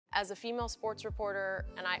As a female sports reporter,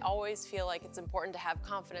 and I always feel like it's important to have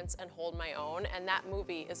confidence and hold my own, and that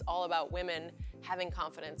movie is all about women having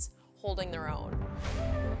confidence, holding their own.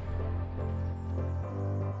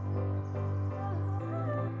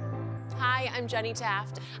 Hi, I'm Jenny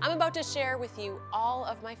Taft. I'm about to share with you all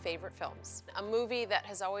of my favorite films. A movie that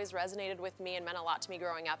has always resonated with me and meant a lot to me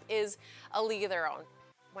growing up is A League of Their Own.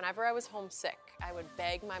 Whenever I was homesick, I would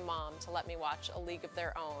beg my mom to let me watch A League of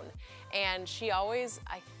Their Own. And she always,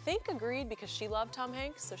 I think, agreed because she loved Tom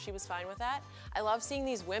Hanks, so she was fine with that. I love seeing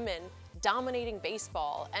these women dominating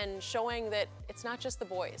baseball and showing that it's not just the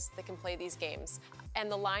boys that can play these games. And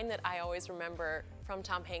the line that I always remember from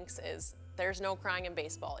Tom Hanks is, "There's no crying in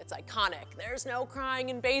baseball." It's iconic. There's no crying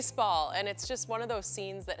in baseball. And it's just one of those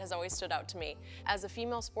scenes that has always stood out to me. As a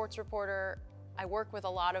female sports reporter, I work with a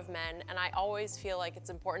lot of men, and I always feel like it's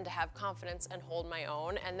important to have confidence and hold my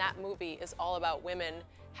own, and that movie is all about women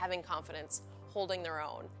having confidence, holding their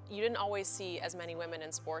own. You didn't always see as many women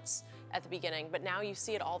in sports at the beginning, but now you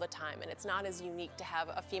see it all the time, and it's not as unique to have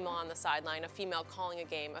a female on the sideline, a female calling a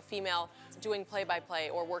game, a female doing play-by-play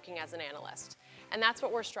or working as an analyst. And that's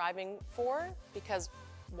what we're striving for, because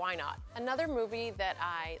why not? Another movie that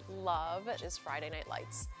I love is Friday Night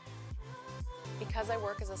Lights. Because I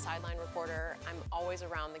work as a sideline reporter, I'm always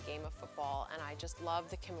around the game of football, and I just love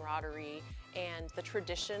the camaraderie and the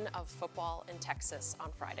tradition of football in Texas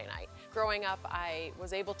on Friday night. Growing up, I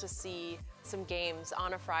was able to see some games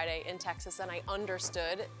on a Friday in Texas, and I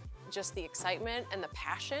understood just the excitement and the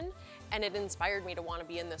passion, and it inspired me to want to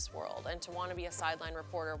be in this world and to want to be a sideline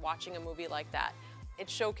reporter watching a movie like that. It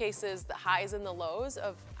showcases the highs and the lows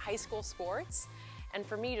of high school sports. And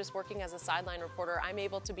for me, just working as a sideline reporter, I'm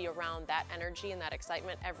able to be around that energy and that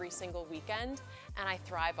excitement every single weekend, and I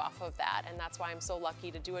thrive off of that. And that's why I'm so lucky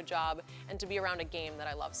to do a job and to be around a game that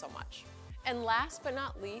I love so much. And last but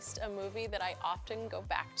not least, a movie that I often go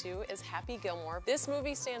back to is Happy Gilmore. This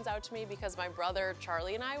movie stands out to me because my brother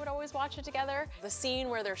Charlie and I would always watch it together. The scene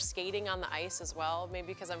where they're skating on the ice as well, maybe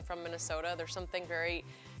because I'm from Minnesota, there's something very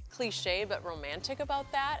cliche but romantic about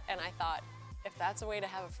that, and I thought, if that's a way to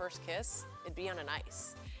have a first kiss, it'd be on an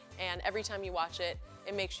ice. And every time you watch it,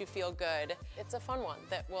 it makes you feel good. It's a fun one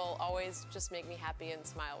that will always just make me happy and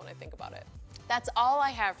smile when I think about it. That's all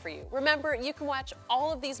I have for you. Remember, you can watch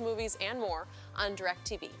all of these movies and more on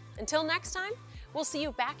DIRECTV. Until next time, we'll see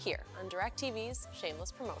you back here on DIRECTV's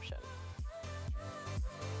Shameless Promotion.